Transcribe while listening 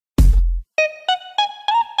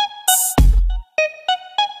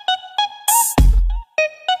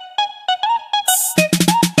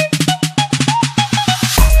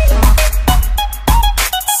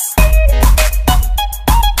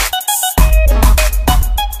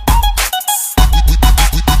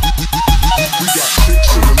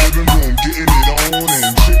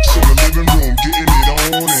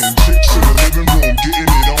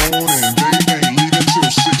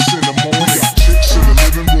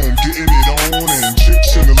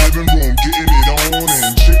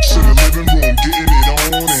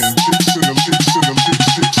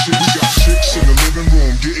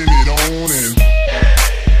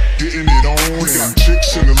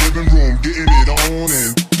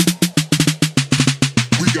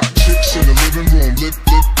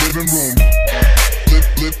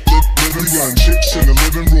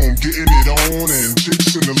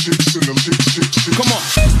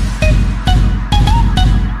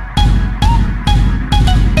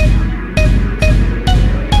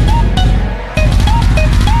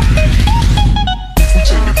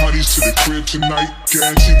tonight.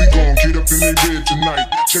 Guarantee we gon' get up in they bed tonight.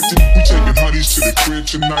 Check the, we taking hotties to the crib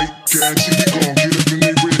tonight. Guarantee we gon' get up in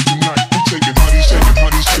they bed tonight. We taking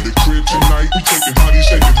hotties to the crib tonight. We taking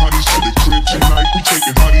hotties to the crib tonight. We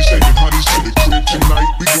taking hotties to the crib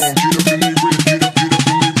tonight. We gon' get up in they bed, get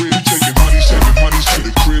up in they bed. We taking hotties to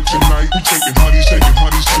the crib tonight. We taking hotties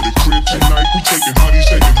to the crib tonight. We taking hotties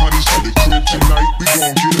to the crib tonight. We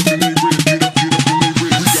gon' get up in they bed, get up in they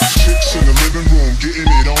bed. We got chicks in the living room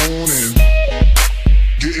getting it on and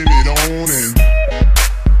getting it on and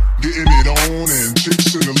getting it on and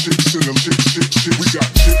chicks in the we got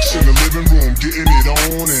chicks in the living room getting it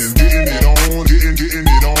on and getting it on, getting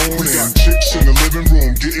it on. We got chicks in the living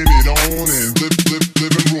room getting it on and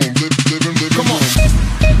living room. Come on.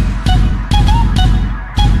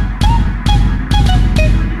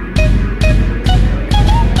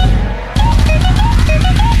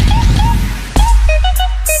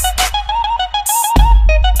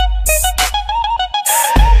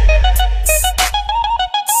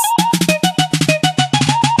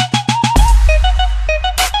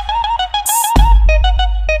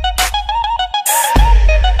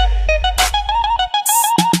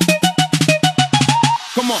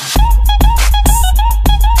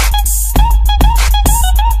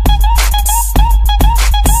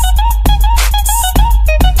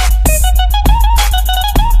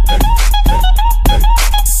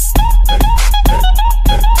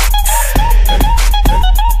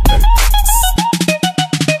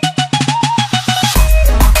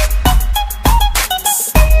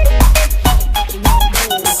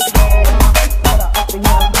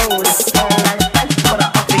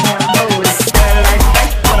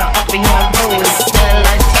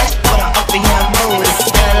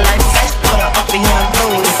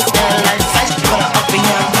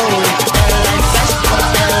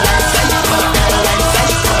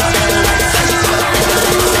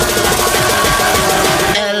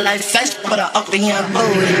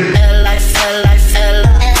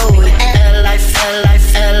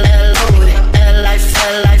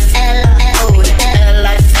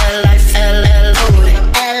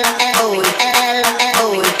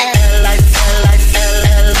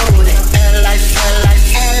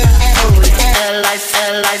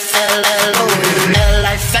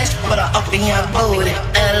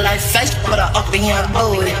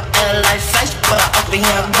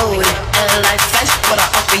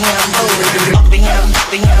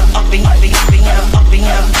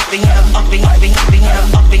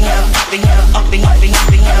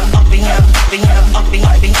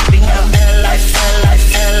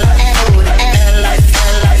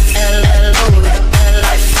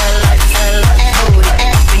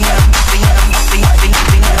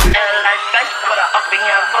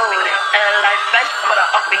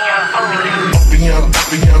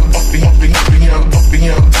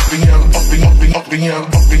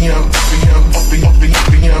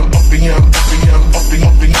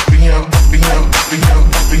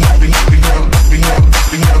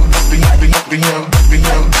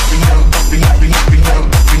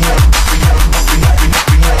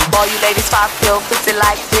 All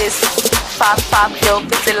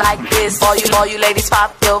you ladies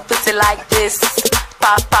pop your pussy like this.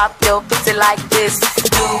 Pop your pussy like this. Do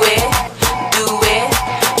it, do it,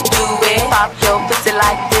 do it. Pop your pussy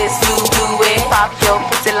like this. Do it. Pop your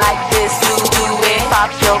pussy like this. Do it.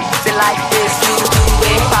 Pop your pussy like this. Do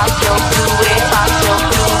it. Pop your do it. Pop your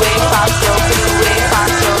do it. Pop your do it.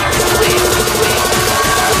 Pop your do it. Do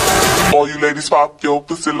it. All you ladies pop your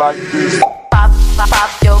pussy like this. Pop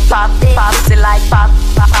your pussy like pop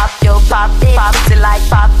your pussy like pop your pussy like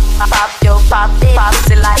pop your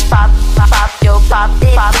pussy like pop your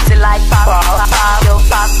pussy like pop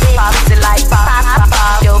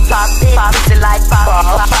your pussy like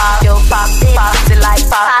pop your pussy like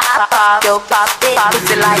pop your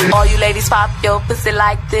pussy like. All you ladies pop your pussy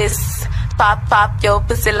like this. Pop your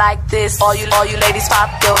pussy like this. All you ladies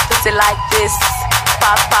pop your pussy like this.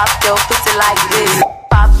 Pop your pussy like this.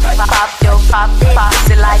 Pop your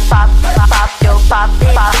pussy like pop your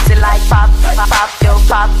pussy like pop your pussy like pop your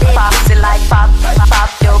pussy like pop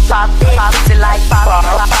your pussy like pop your pussy like pop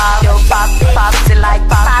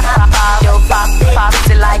your pussy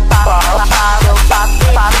like pop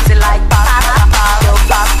your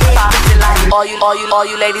pussy like. All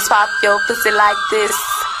you ladies pop your pussy like this.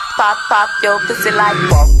 Pop your pussy like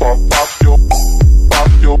pop your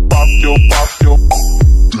damn pop your like that pop your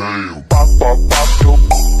damn pop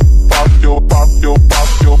your like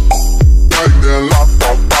that.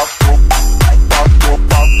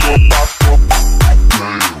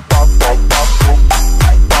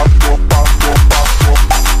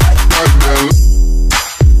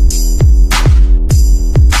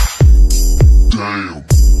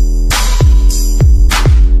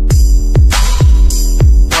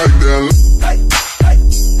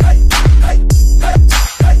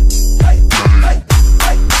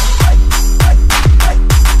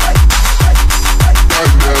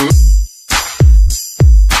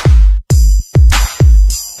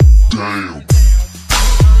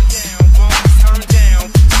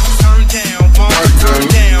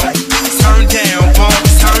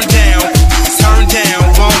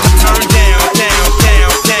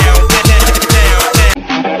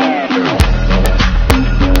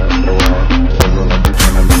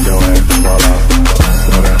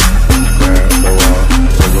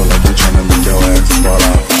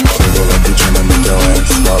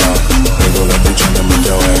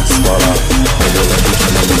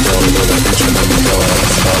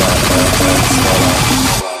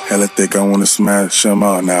 Hella thick, I wanna smash them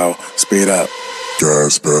all now. Speed up.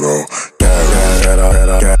 Gas pedal. Gas pedal.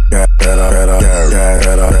 Gas pedal.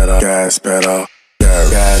 Gas pedal.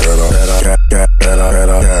 Gas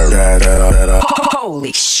pedal.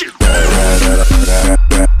 Holy shit.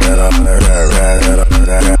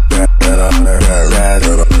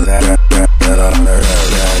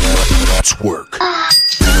 Twerk.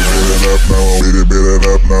 Beat it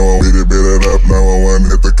up now, beat it up now, one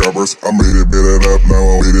hit the covers. I'm beat it up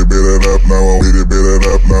now, beat it up now, beat it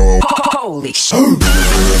up now. Holy shit. Beat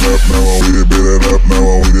it up now, beat it up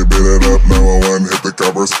now, beat it up now, one hit the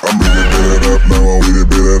covers. I'm beat it up now,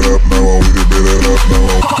 beat it up now, beat it up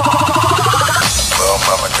now. Little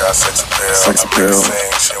mama got sex appeal. Sex appeal.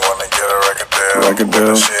 She wanna get a record deal. Record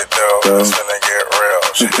deal. Shit though, it's finna get real.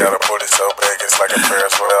 She got a booty so big it's like a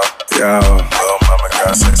Ferris wheel. Yo. Little mama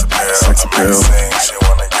got sex appeal. Sex appeal. She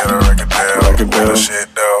wanna get a record deal. Record deal. Shit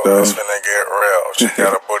though, it's finna get real. She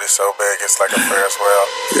got a booty so big it's like a Ferris wheel.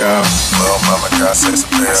 Yeah. Little mama got sex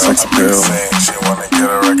appeal. Sex appeal. She wanna get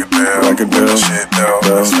a record deal. Record deal. Shit though,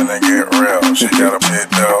 it's finna get real. She got a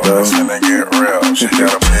shit though, it's finna get real. She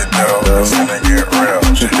got a shit though, it's finna get real.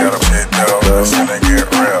 She got a shit though, it's finna get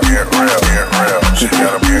real. Get real, get real. She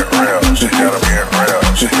gotta get real. She gotta get real.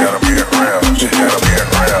 She gotta get real. She gotta get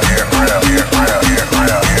real. Get real. Get real. Get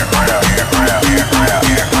real. Get real. Get real. Get real.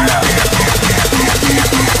 Get real.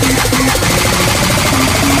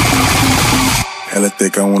 Hella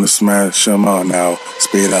thick, I wanna smash them all now.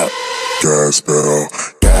 Speed up. Gas pedal.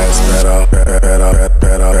 Gas pedal. Pedal.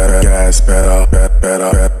 Pedal. Gas pedal.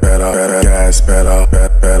 Pedal. Pedal. Gas pedal.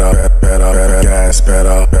 Pedal. Pedal. Gas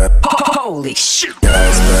pedal. Holy shit.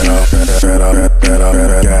 Gas pedal. Pedal.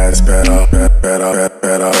 Pedal. Gas pedal. Pedal.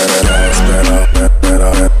 Pedal. Gas pedal.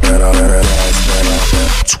 Pedal. Pedal. Gas pedal.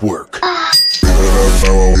 Twerk. Beat it up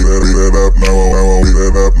now, beat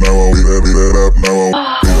it up now, beat it up now,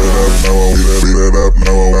 beat it up now, beat it up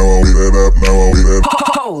now, beat it up now.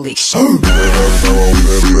 Holy shit. Beat it up now,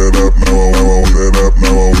 beat it up now, beat it up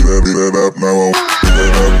now, beat it up now, beat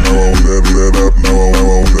it up now, beat it up now,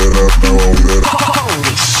 beat it up now, beat it up.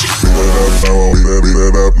 Holy shit. Beat it up now, beat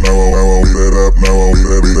it up now, beat it up now,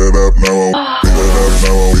 beat it up now, beat it up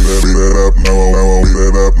now, beat it up now, beat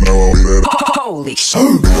it up now, beat it up. Holy shit.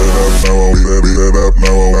 Beat it up now, beat it up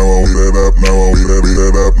now, beat it up now, beat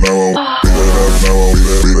it up now, beat it up now,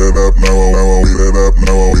 beat it up now, beat it up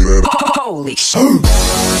now, beat it up. Holy shit.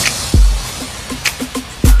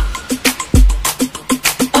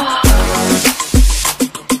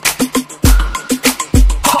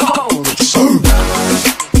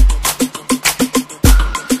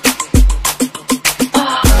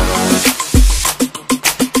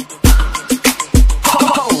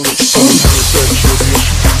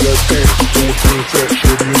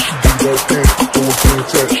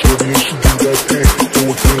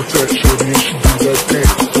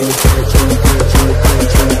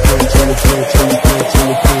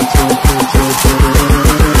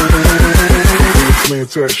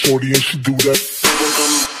 Shorty and she do that.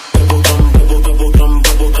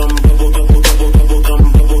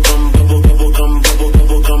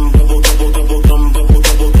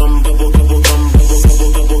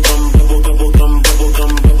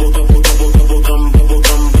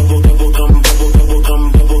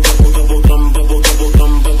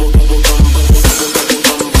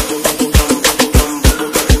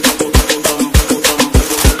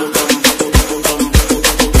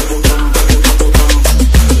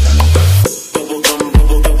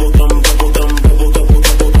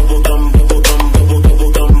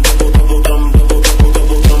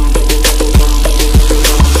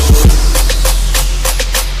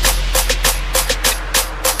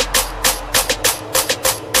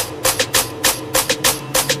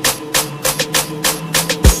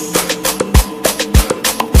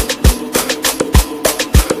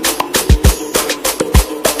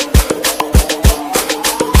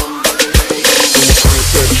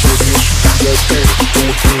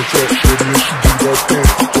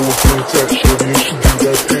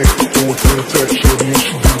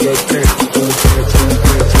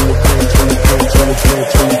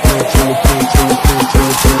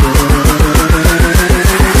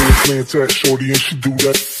 Shorty and she do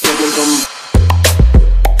that.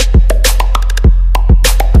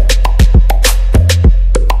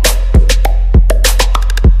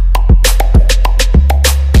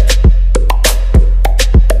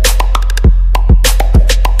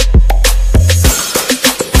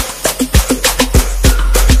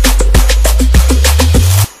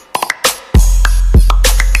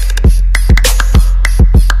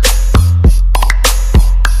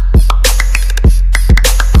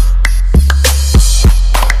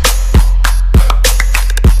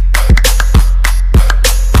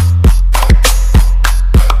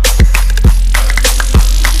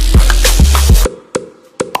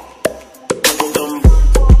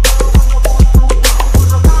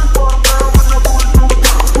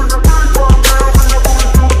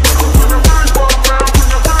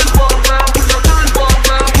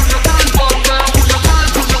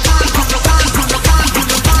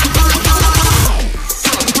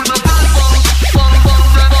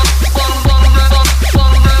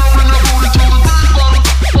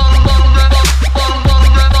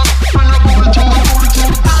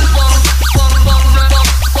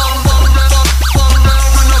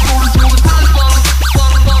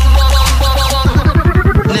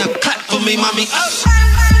 mommy up.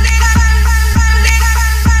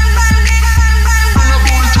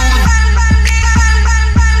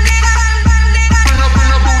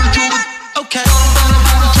 Okay.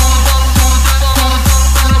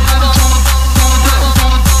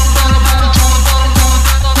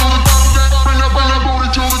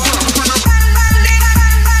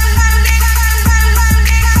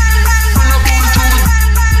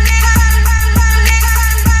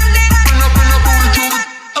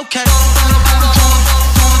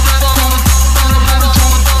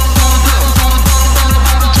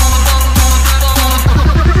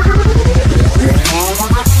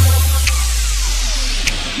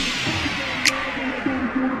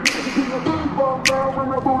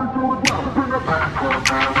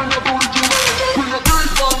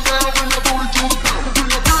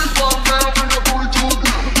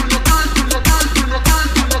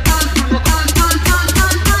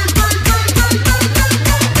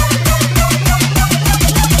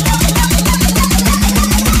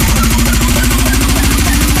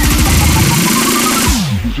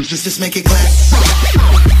 Let's just make it clap.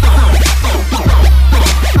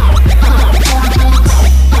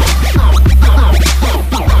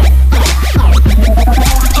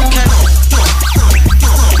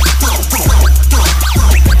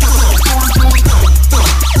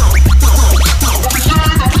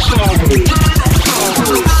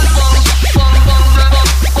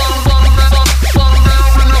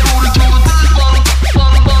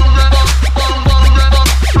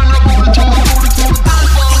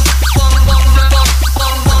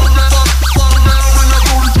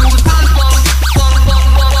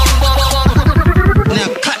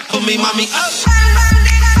 Mommy up.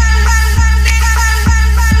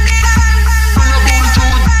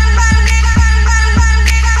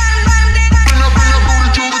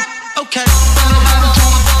 Okay.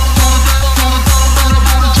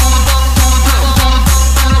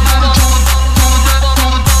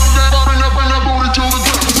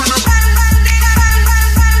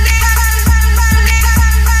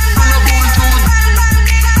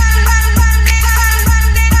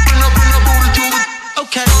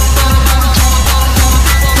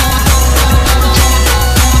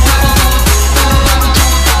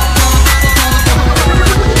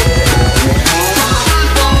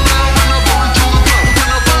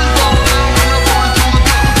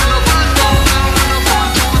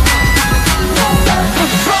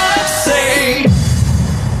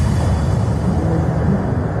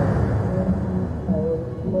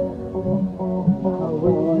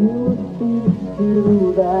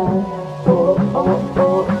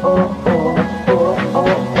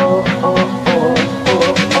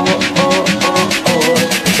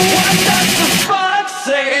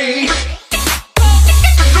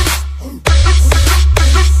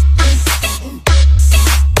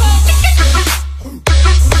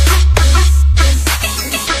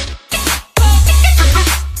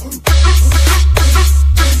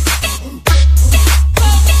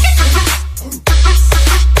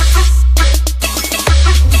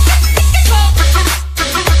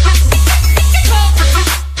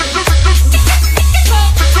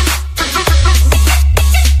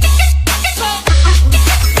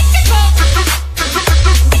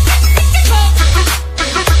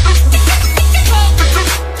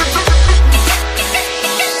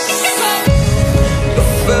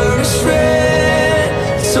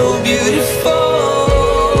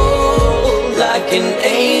 An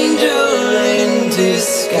angel in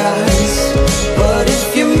disguise.